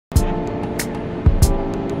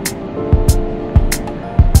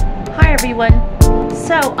everyone.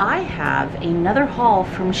 So I have another haul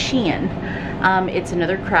from Shein. It's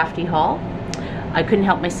another crafty haul. I couldn't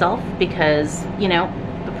help myself because, you know,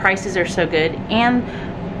 the prices are so good, and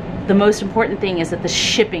the most important thing is that the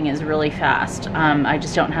shipping is really fast. I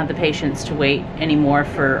just don't have the patience to wait anymore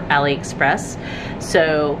for AliExpress.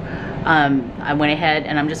 So I went ahead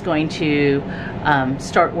and I'm just going to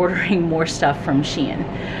start ordering more stuff from Shein.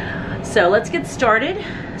 So let's get started.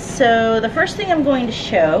 So the first thing I'm going to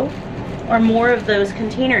show are more of those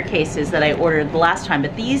container cases that I ordered the last time,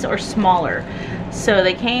 but these are smaller. So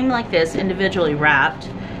they came like this, individually wrapped,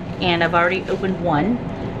 and I've already opened one.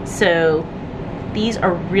 So these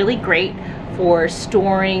are really great for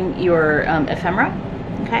storing your ephemera,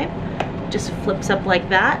 okay? Just flips up like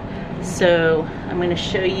that. So I'm gonna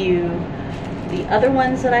show you the other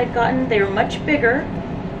ones that I've gotten. They were much bigger,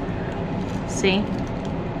 see,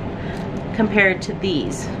 compared to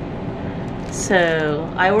these.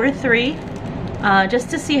 So I ordered 3 just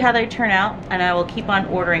to see how they turn out, and I will keep on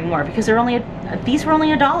ordering more because they're only these were only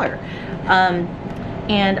 $1.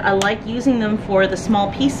 And I like using them for the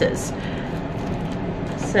small pieces.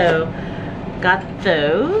 So got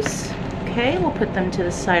those. Okay, we'll put them to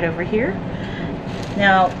the side over here.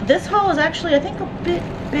 Now this haul is actually, I think, a bit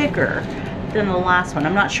bigger than the last one.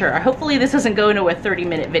 I'm not sure. Hopefully this doesn't go into a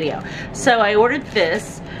 30-minute video. So I ordered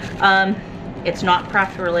this. It's not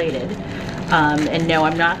craft related. And no,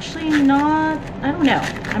 I'm actually not, I don't know.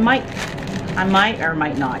 I might or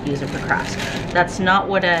might not use it for crafts. That's not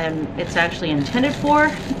what it's actually intended for.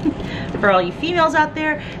 For all you females out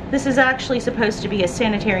there, this is actually supposed to be a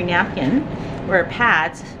sanitary napkin or a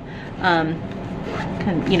pads,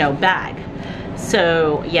 you know, bag.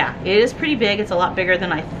 So yeah, it is pretty big. It's a lot bigger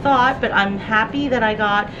than I thought, but I'm happy that I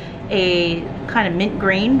got a kind of mint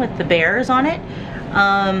green with the bears on it.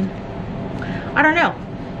 I don't know.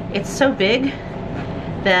 It's so big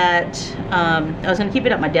that I was gonna keep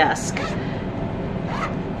it at my desk.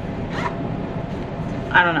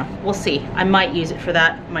 I don't know, we'll see. I might use it for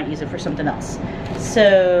that, might use it for something else.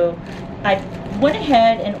 So I went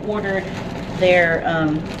ahead and ordered their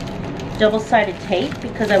double-sided tape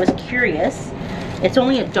because I was curious. It's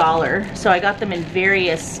only $1, so I got them in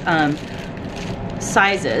various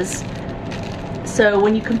sizes. So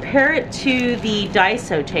when you compare it to the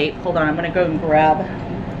Daiso tape, hold on, I'm gonna go and grab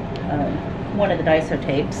one of the Daiso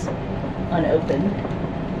tapes unopened.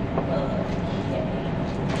 Okay.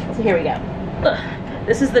 So here we go.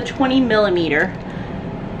 This is the 20mm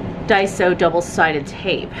Daiso double-sided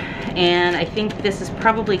tape, and I think this is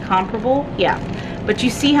probably comparable. Yeah, but you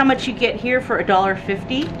see how much you get here for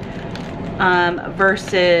 $1.50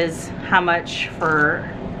 versus how much for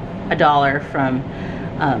 $1 from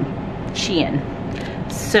Shein.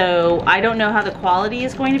 So I don't know how the quality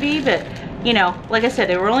is going to be, but you know, like I said,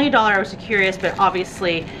 they were only $1. I was curious, but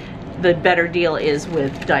obviously the better deal is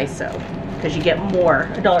with Daiso because you get more,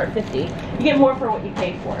 $1.50. You get more for what you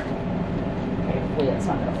pay for. Okay, hopefully it's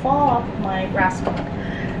not gonna fall off my rascal.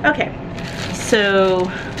 Okay, so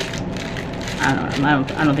I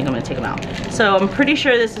don't think I'm gonna take them out. So I'm pretty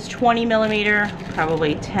sure this is 20mm,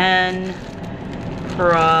 probably 10,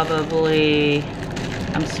 probably,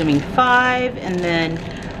 I'm assuming 5, and then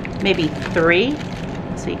maybe 3.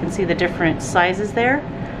 So you can see the different sizes there.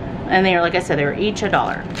 And they are, like I said, they were each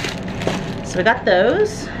 $1. So I got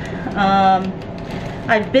those.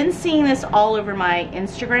 I've been seeing this all over my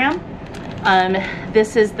Instagram.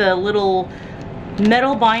 This is the little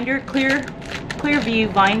metal binder, clear view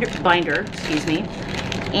binder, excuse me.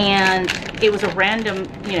 And it was a random,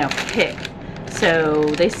 you know, pick. So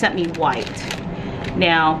they sent me white.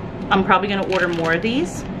 Now, I'm probably gonna order more of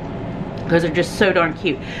these because they're just so darn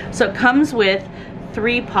cute. So it comes with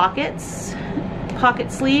 3 pocket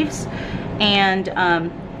sleeves, and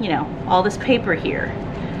you know, all this paper here.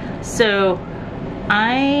 So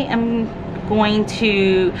I am going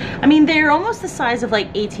to, I mean, they're almost the size of like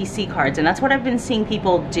ATC cards, and that's what I've been seeing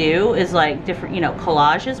people do, is like different, you know,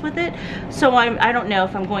 collages with it. So I don't know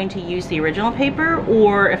if I'm going to use the original paper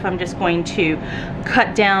or if I'm just going to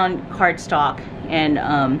cut down cardstock and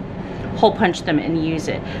hole punch them and use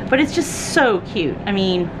it. But it's just so cute. I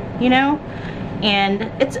mean, you know, and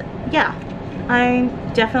it's, yeah, I'm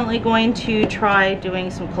definitely going to try doing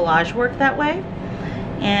some collage work that way.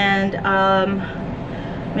 And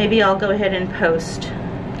maybe I'll go ahead and post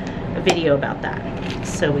a video about that.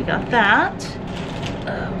 So we got that.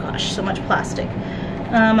 Oh gosh, so much plastic.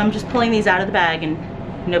 I'm just pulling these out of the bag in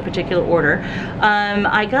no particular order.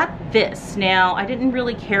 I got this. Now, I didn't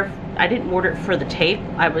really care, I didn't order it for the tape.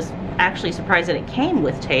 I was actually surprised that it came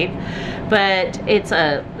with tape, but it's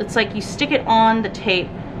like you stick it on the tape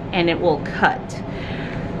and it will cut.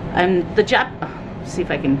 And see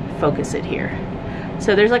if I can focus it here.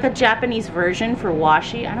 So there's like a Japanese version for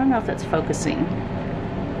washi. I don't know if that's focusing.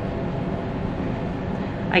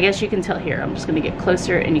 I guess you can tell here. I'm just gonna get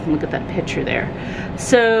closer and you can look at that picture there.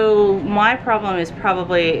 So my problem is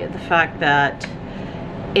probably the fact that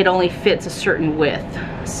it only fits a certain width.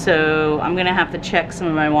 So I'm gonna have to check some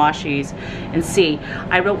of my washis and see.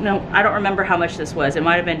 I don't know, I don't remember how much this was. It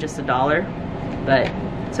might have been just $1, but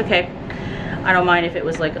it's okay. I don't mind if it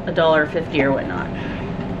was like $1.50 or whatnot.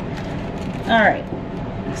 All right,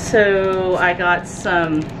 so I got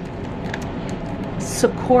some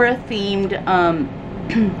Sakura themed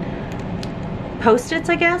Post-its,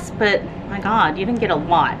 I guess, but my God, you didn't get a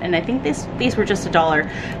lot. And I think these were just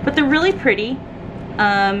 $1, but they're really pretty.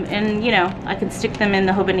 And you know, I can stick them in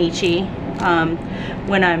the Hobonichi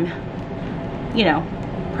when I'm, you know,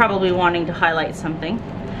 probably wanting to highlight something.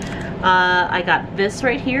 I got this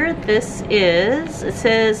right here. This is, it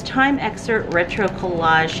says Time Excerpt Retro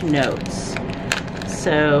Collage Notes.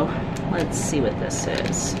 So let's see what this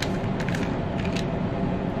is.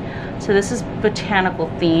 So this is botanical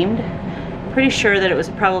themed. Pretty sure that it was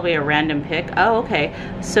probably a random pick. Oh, okay.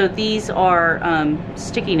 So these are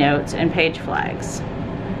sticky notes and page flags.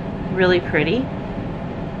 Really pretty.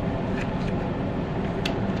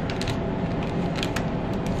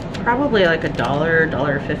 Probably like $1,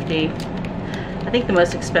 $1.50. I think the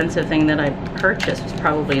most expensive thing that I purchased was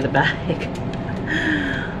probably the bag.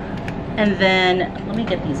 And then, let me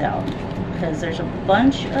get these out because there's a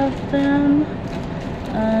bunch of them.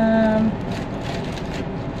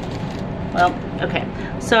 Well, okay.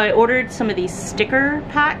 So I ordered some of these sticker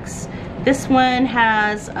packs. This one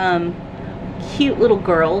has cute little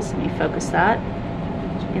girls. Let me focus that.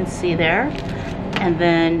 As you can see there. And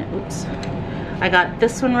then, oops. I got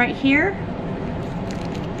this one right here.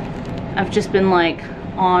 I've just been like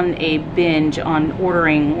on a binge on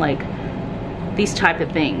ordering like these type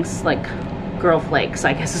of things, like girl flakes,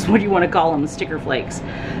 I guess is what you want to call them, sticker flakes.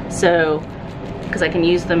 So, because I can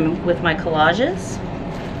use them with my collages.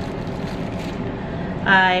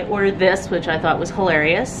 I ordered this, which I thought was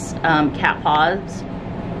hilarious, cat paws,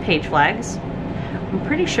 page flags. I'm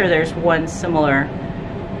pretty sure there's one similar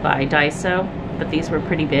by Daiso, but these were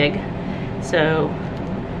pretty big. So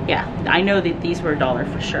yeah, I know that these were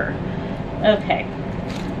 $1 for sure. Okay,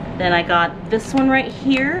 then I got this one right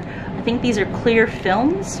here. I think these are clear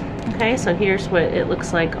films. Okay, so here's what it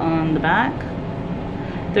looks like on the back.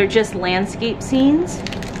 They're just landscape scenes,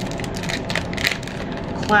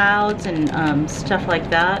 clouds and stuff like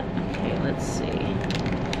that. Okay, let's see.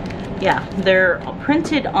 Yeah, they're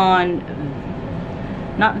printed on,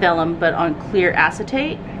 not vellum, but on clear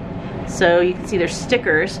acetate. So you can see they're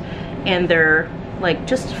stickers and they're like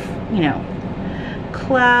just, you know,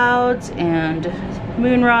 clouds and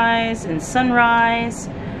moonrise and sunrise.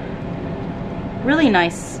 Really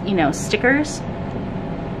nice, you know, stickers.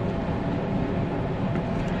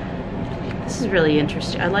 This is really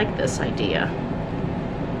interesting. I like this idea.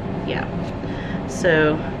 Yeah.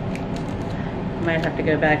 So I might have to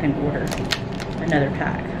go back and order another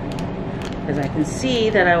pack because I can see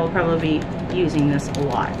that I will probably be using this a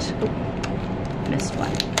lot. Oh, missed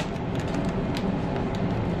one.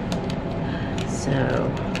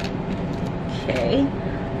 So, okay.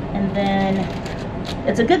 And then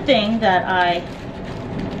it's a good thing that I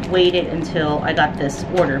waited until I got this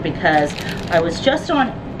order because I was just on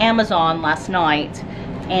Amazon last night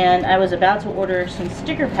and I was about to order some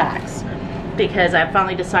sticker packs because I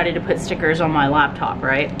finally decided to put stickers on my laptop,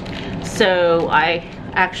 right? So I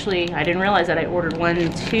didn't realize that I ordered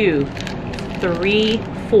 1, 2, 3,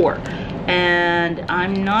 4. And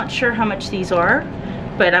I'm not sure how much these are,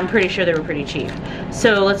 but I'm pretty sure they were pretty cheap.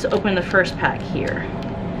 So let's open the first pack here.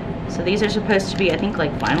 So these are supposed to be, I think,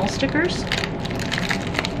 like vinyl stickers.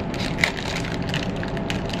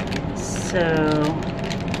 So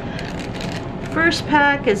first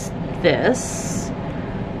pack is this,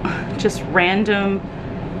 just random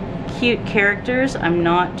cute characters. I'm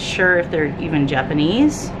not sure if they're even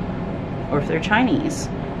Japanese or if they're Chinese.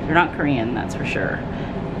 They're not Korean, that's for sure,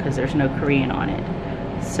 because there's no Korean on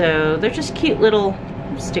it. So they're just cute little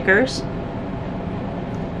stickers.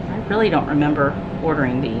 I really don't remember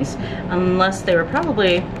ordering these unless they were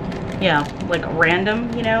probably, yeah, like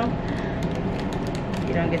random, you know.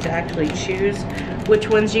 You don't get to actually choose which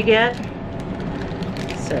ones you get.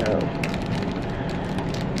 So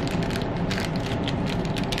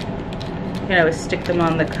you can always stick them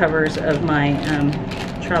on the covers of my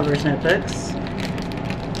traveler's notebooks.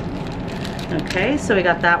 Okay, so we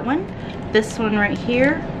got that one. This one right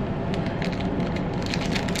here.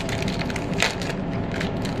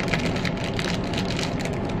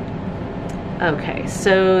 Okay,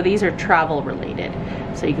 so these are travel related.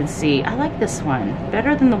 So you can see, I like this one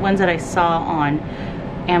better than the ones that I saw on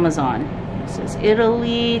Amazon. This is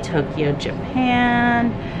Italy, Tokyo,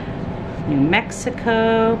 Japan, New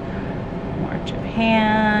Mexico, more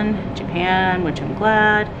Japan, which I'm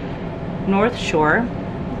glad, North Shore,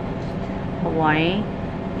 Hawaii,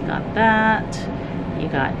 you got that. You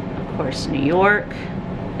got, of course, New York,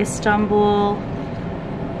 Istanbul,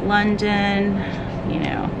 London, you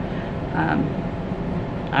know,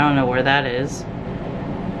 I don't know where that is.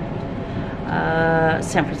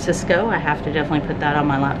 San Francisco, I have to definitely put that on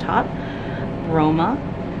my laptop. Roma,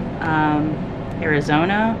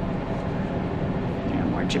 Arizona, you know,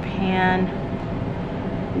 more Japan.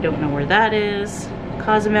 Don't know where that is.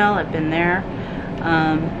 Cozumel, I've been there.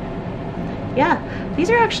 Yeah, these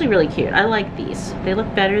are actually really cute. I like these. They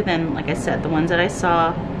look better than, like I said, the ones that I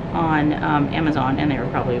saw on Amazon, and they were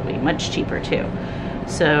probably much cheaper too.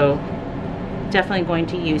 So definitely going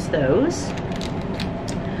to use those.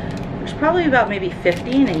 There's probably about maybe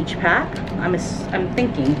 50 in each pack. I'm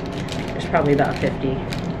thinking there's probably about 50.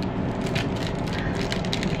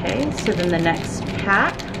 Okay, so then the next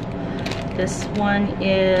pack. This one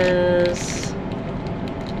is,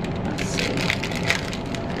 let's see.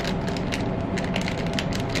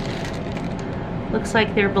 Looks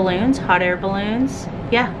like they're balloons, hot air balloons.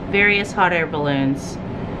 Yeah, various hot air balloons.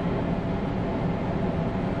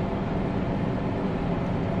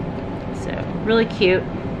 So, really cute.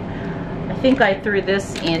 I think I threw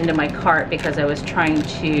this into my cart because I was trying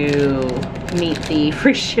to meet the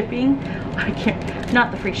free shipping.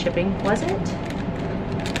 Not the free shipping, was it?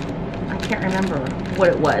 I can't remember what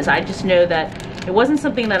it was. I just know that it wasn't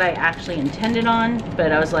something that I actually intended on,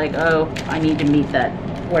 but I was like, oh, I need to meet that,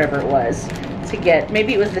 whatever it was, to get,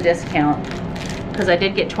 maybe it was the discount, because I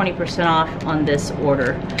did get 20% off on this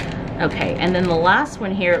order. Okay, and then the last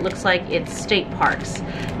one here, it looks like it's state parks.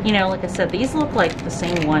 You know, like I said, these look like the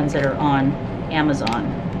same ones that are on Amazon.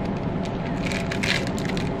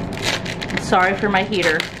 Sorry for my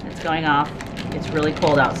heater, it's going off. It's really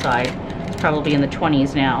cold outside. It's probably in the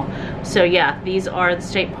 20s now. So yeah, these are the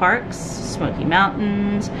state parks, Smoky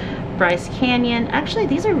Mountains, Bryce Canyon. Actually,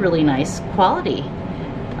 these are really nice quality.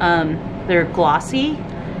 They're glossy,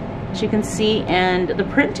 as you can see, and the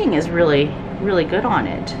printing is really, really good on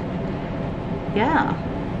it. Yeah.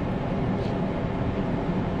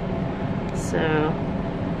 So,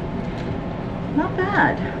 not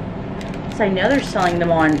bad. So I know they're selling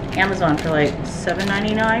them on Amazon for like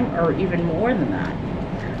 $7.99 or even more than that.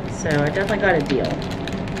 So I definitely got a deal.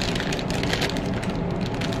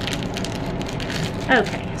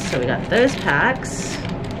 Okay, so we got those packs.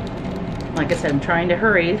 Like I said, I'm trying to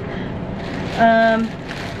hurry. Let's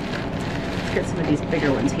get some of these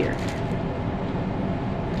bigger ones here.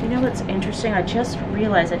 You know what's interesting? I just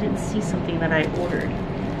realized I didn't see something that I ordered.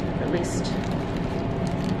 Or at least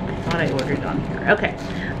I thought I ordered on here. Okay,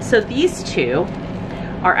 so these two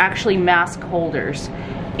are actually mask holders,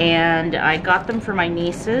 and I got them for my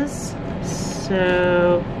nieces.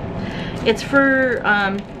 So it's for,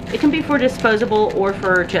 it can be for disposable or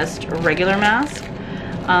for just a regular mask.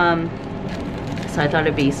 So I thought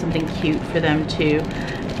it'd be something cute for them to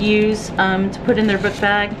use, to put in their book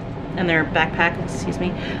bag, in their backpack, excuse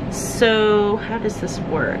me. So how does this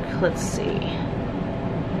work? Let's see.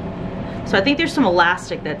 So I think there's some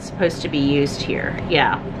elastic that's supposed to be used here.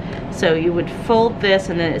 Yeah. So you would fold this,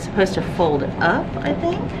 and then it's supposed to fold up, I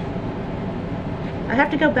think. I have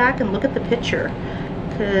to go back and look at the picture,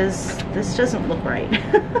 because this doesn't look right.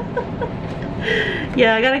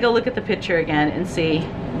 Yeah, I gotta go look at the picture again and see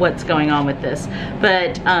what's going on with this.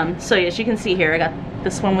 But, so as you can see here, I got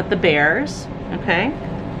this one with the bears, okay?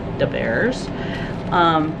 The bears.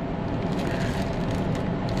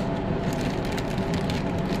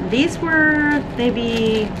 These were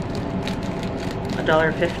maybe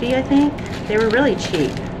 $1.50, I think. They were really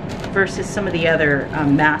cheap versus some of the other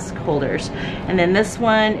mask holders. And then this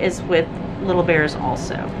one is with little bears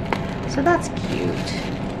also. So that's cute.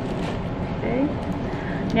 Okay.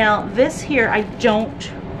 Now this here, I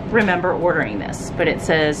don't remember ordering this, but it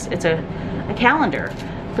says it's a calendar.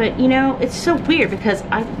 But you know, it's so weird because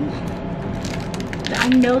I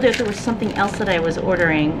know that there was something else that I was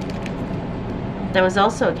ordering that was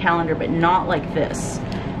also a calendar, but not like this.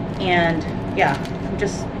 And yeah, I'm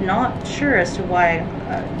just not sure as to why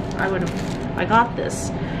I got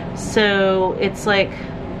this. So it's like,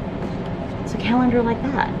 it's a calendar like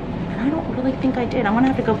that. And I don't really think I did. I'm gonna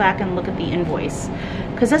have to go back and look at the invoice,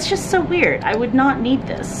 because that's just so weird. I would not need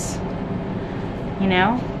this, you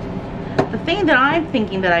know? The thing that I'm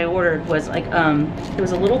thinking that I ordered was like, there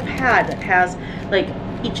was a little pad that has like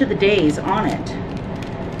each of the days on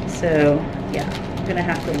it. So Yeah, I'm gonna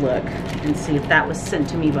have to look and see if that was sent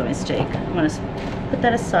to me by mistake. I'm gonna put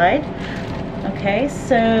that aside. Okay,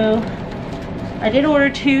 so I did order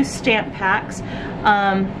 2 stamp packs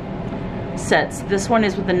sets. This one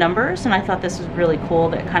is with the numbers, and I thought this was really cool,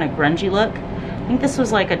 that kind of grungy look. I think this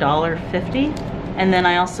was like $1.50. And then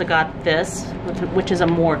I also got this, which is a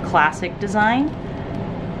more classic design.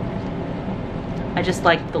 I just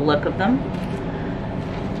like the look of them.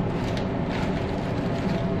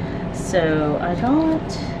 So I got,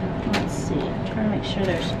 let's see, I'm trying to make sure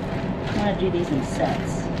there's, I want to do these in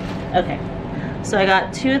sets. Okay, so I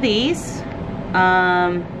got 2 of these.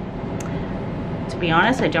 To be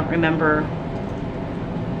honest, I don't remember.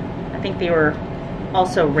 I think they were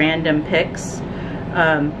also random picks.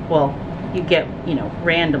 Well, you get, you know,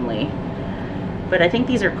 randomly. But I think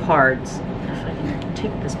these are cards. If I can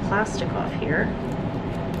take this plastic off here.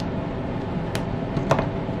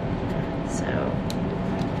 So,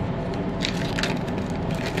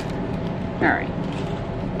 all right.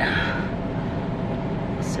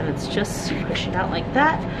 So it's just push it out like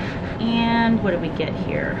that. And what did we get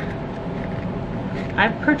here?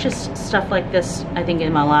 I've purchased stuff like this, I think,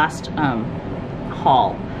 in my last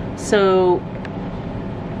haul. So,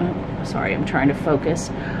 oh, sorry, I'm trying to focus.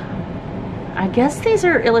 I guess these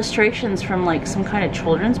are illustrations from like some kind of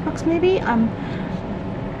children's books, maybe? I'm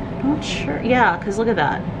not sure. Yeah, because look at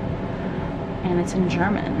that. And it's in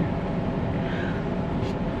German.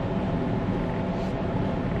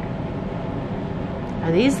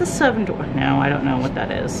 Are these the 7 door? No, I don't know what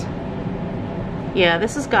that is. Yeah,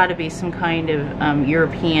 this has got to be some kind of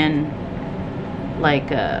European, like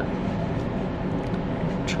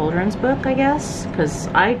children's book, I guess, because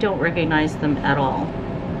I don't recognize them at all.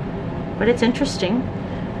 But it's interesting.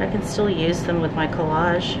 I can still use them with my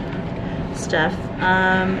collage stuff.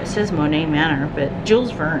 It says Monet Manor, but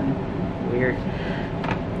Jules Verne. Weird.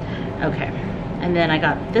 Okay, and then I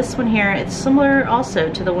got this one here. It's similar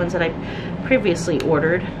also to the ones that I previously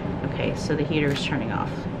ordered. Okay, so the heater is turning off,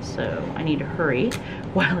 so I need to hurry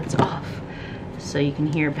while it's off so you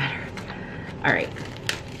can hear better. All right,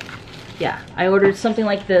 yeah, I ordered something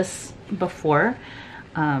like this before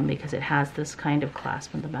because it has this kind of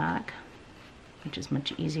clasp in the back, which is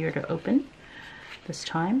much easier to open this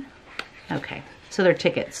time. Okay, so they're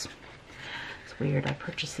tickets. It's weird, I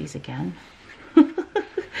purchased these again.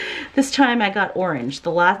 This time I got orange.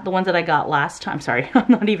 The ones that I got last time, sorry, I'm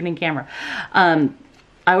not even in camera.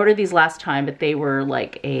 I ordered these last time, but they were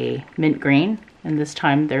like a mint green, and this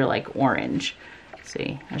time they're like orange.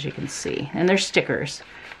 See, as you can see, and they're stickers.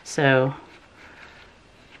 So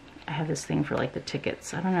I have this thing for like the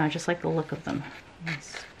tickets. I don't know, I just like the look of them.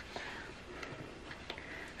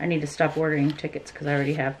 I need to stop ordering tickets because I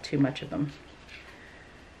already have too much of them.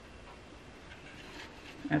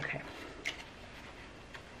 Okay.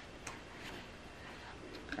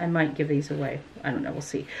 I might give these away. I don't know, we'll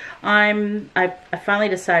see. I finally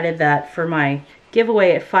decided that for my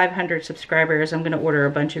giveaway at 500 subscribers, I'm gonna order a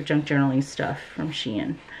bunch of junk journaling stuff from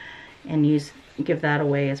Shein and give that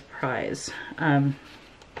away as a prize.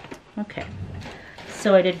 Okay,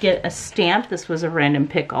 so I did get a stamp. This was a random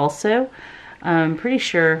pick also. I'm pretty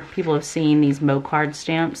sure people have seen these Mo card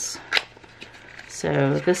stamps.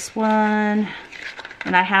 So this one,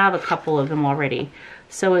 and I have a couple of them already.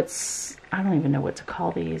 So it's, I don't even know what to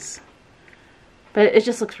call these, but it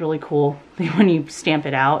just looks really cool when you stamp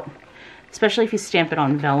it out, especially if you stamp it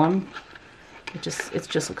on vellum. It just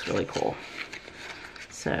looks really cool.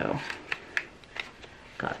 So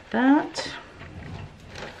got that.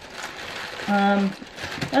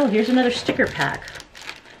 Oh, here's another sticker pack.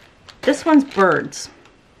 This one's birds.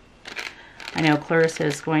 I know Clarissa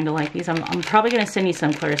is going to like these. I'm probably going to send you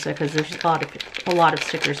some, Clarissa, because there's a lot of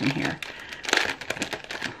stickers in here.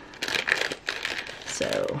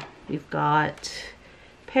 So we've got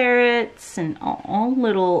parrots and all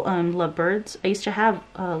little lovebirds. I used to have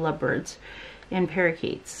lovebirds and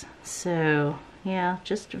parakeets. So yeah,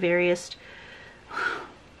 just various,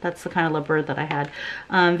 that's the kind of lovebird that I had.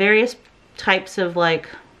 Various types of like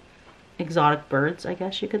exotic birds, I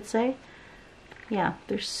guess you could say. Yeah,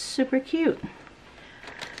 they're super cute.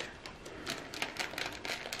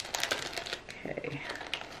 Okay,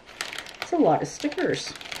 it's a lot of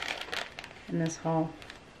stickers in this haul.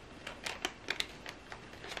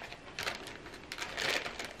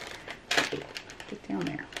 Okay, get down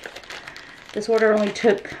there. This order only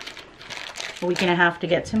took a week and a half to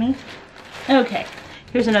get to me. Okay,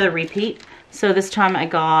 here's another repeat. So this time I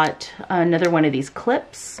got another one of these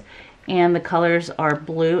clips, and the colors are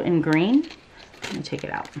blue and green. Let me take it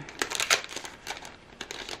out,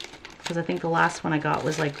 because I think the last one I got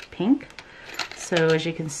was like pink. So as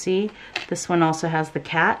you can see, This one also has the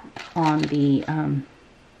cat on the,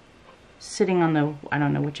 sitting on the, I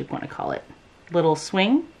don't know what you want to call it, little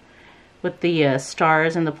swing with the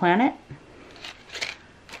stars and the planet.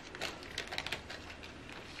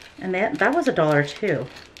 And that was $1 too,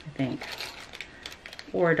 I think.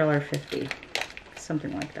 Or $1.50,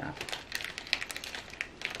 something like that.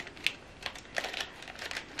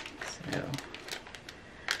 So,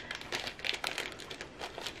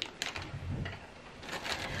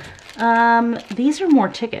 these are more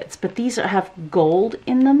tickets, but these have gold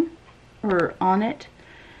in them, or on it.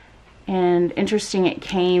 And interesting, it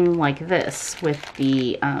came like this with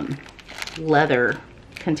the leather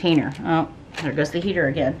container. Oh, there goes the heater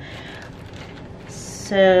again.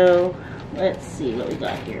 So, let's see what we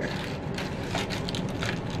got here.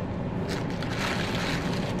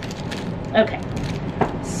 Okay,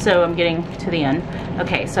 so I'm getting to the end.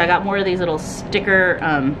 Okay, so I got more of these little sticker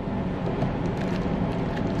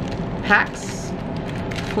packs,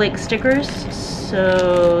 flake stickers.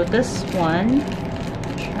 So this one,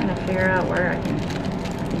 I'm trying to figure out where I can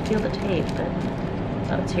feel the tape, but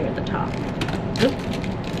oh, it's here at the top. Oop.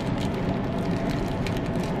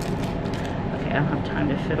 Okay, I don't have time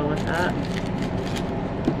to fiddle with that.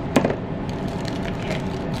 Okay.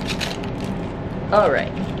 All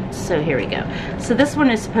right. So here we go. So this one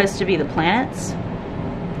is supposed to be the planets,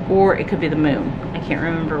 or it could be the moon. I can't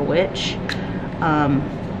remember which.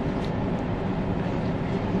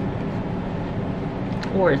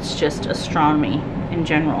 Or it's just astronomy in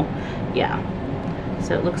general. Yeah.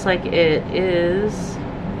 So it looks like it is,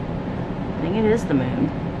 I think it is the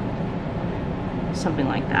moon. Something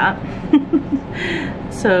like that.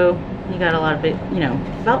 So you got a lot of it, you know,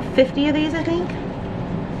 about 50 of these, I think.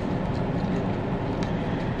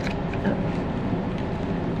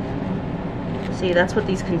 See, that's what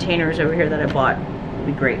these containers over here that I bought would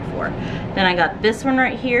be great for. Then I got this one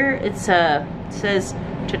right here. It says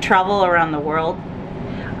to travel around the world.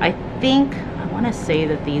 I think, I want to say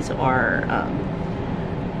that these are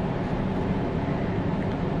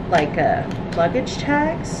like luggage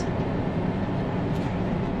tags.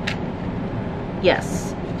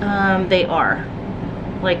 Yes, they are.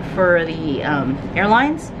 Like for the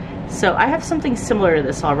airlines. So I have something similar to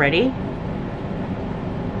this already.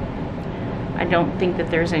 I don't think that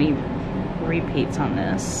there's any repeats on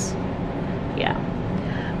this. Yeah.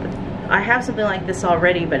 But I have something like this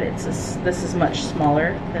already, but this is much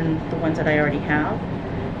smaller than the ones that I already have.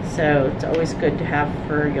 So it's always good to have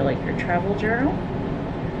for your travel journal.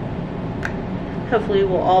 Hopefully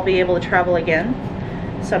we'll all be able to travel again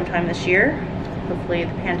sometime this year. Hopefully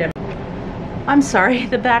the pandemic. I'm sorry,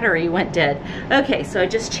 the battery went dead. Okay, so I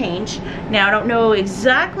just changed. Now I don't know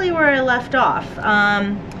exactly where I left off.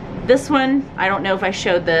 This one, I don't know if I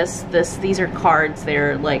showed this. These are cards.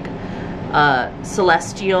 They're like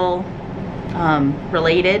celestial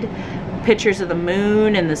related. Pictures of the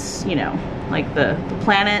moon and this, you know, like the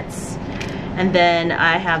planets. And then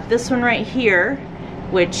I have this one right here,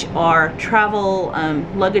 which are travel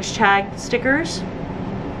luggage tag stickers.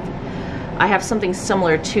 I have something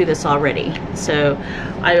similar to this already. So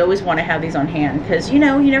I always want to have these on hand because, you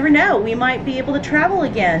know, you never know. We might be able to travel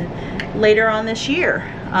again later on this year.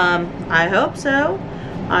 I hope so.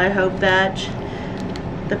 I hope that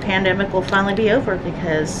the pandemic will finally be over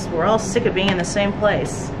because we're all sick of being in the same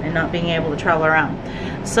place and not being able to travel around.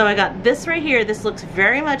 So I got this right here. This looks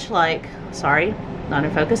very much like, sorry, not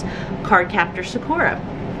in focus, Cardcaptor Sakura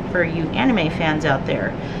for you anime fans out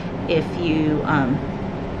there. If you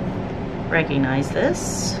recognize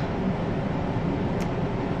this.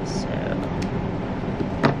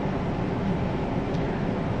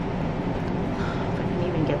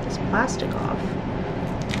 Plastic off.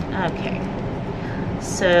 Okay,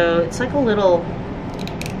 so it's like a little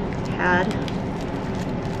pad.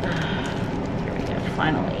 Here we go,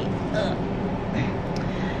 finally.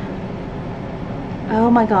 Oh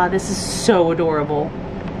my god, this is so adorable.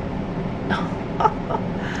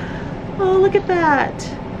 Oh, look at that.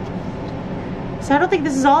 So I don't think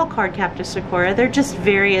this is all Cardcaptor Sakura. They're just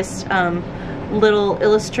various little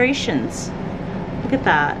illustrations. Look at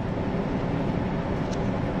that.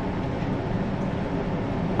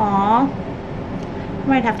 Aw, I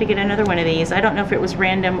might have to get another one of these. I don't know if it was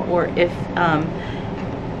random or if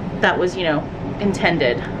that was, you know,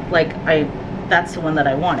 intended. Like that's the one that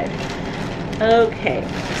I wanted. Okay,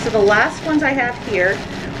 so the last ones I have here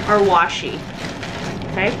are washi.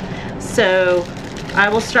 Okay, so I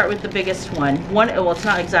will start with the biggest one. Well, it's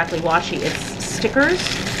not exactly washi, it's stickers.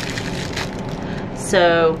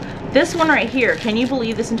 So this one right here, can you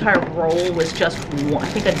believe this entire roll was just, I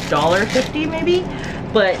think $1.50 maybe?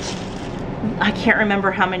 But I can't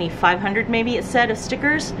remember how many, 500 maybe it said of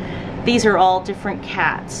stickers. These are all different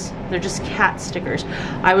cats. They're just cat stickers.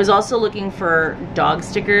 I was also looking for dog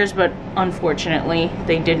stickers, but unfortunately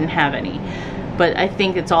they didn't have any. But I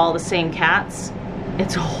think it's all the same cats.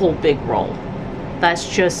 It's a whole big roll. That's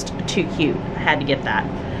just too cute. I had to get that.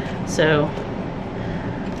 So,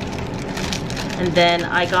 and then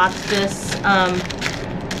I got this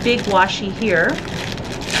big washi here. I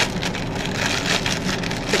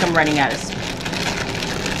think I'm running out of space.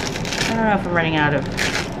 I don't know if I'm running out of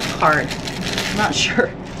card. I'm not sure.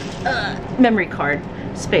 Memory card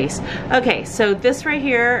space. Okay, so this right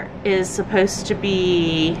here is supposed to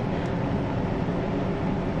be,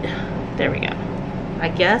 there we go, I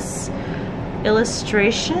guess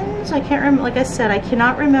illustrations. I can't remember, like I said, I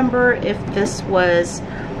cannot remember if this was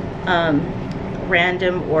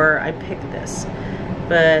random or I picked this,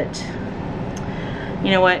 but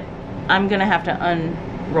you know what, I'm gonna have to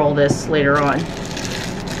unroll this later on.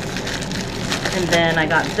 And then I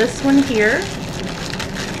got this one here.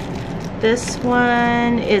 This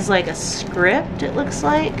one is like a script, it looks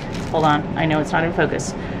like. Hold on, I know it's not in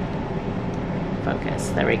focus. Focus,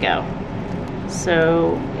 there we go.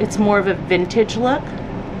 So it's more of a vintage look.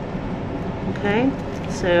 Okay,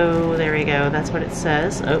 so there we go, that's what it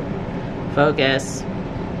says. Oh, focus,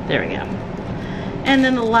 there we go. And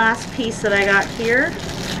then the last piece that I got here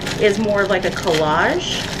is more like a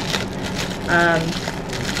collage.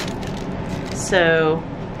 So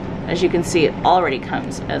as you can see, it already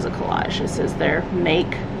comes as a collage. It says there,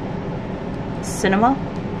 make cinema.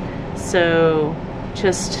 So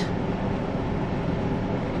just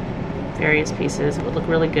various pieces. It would look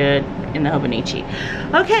really good in the Hobonichi.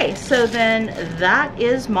 Okay, so then that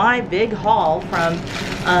is my big haul from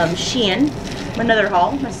Shein. Another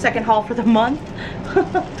haul, my second haul for the month.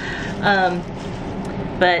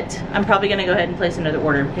 But I'm probably gonna go ahead and place another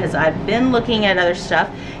order because I've been looking at other stuff,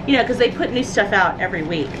 you know, because they put new stuff out every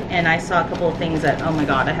week, and I saw a couple of things that, oh my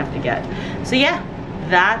god, I have to get. So yeah,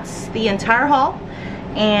 that's the entire haul,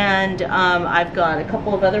 and I've got a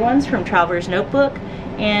couple of other ones from Traveler's Notebook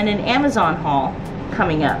and an Amazon haul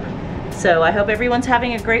coming up. So I hope everyone's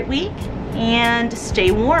having a great week and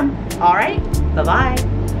stay warm. All right, bye-bye.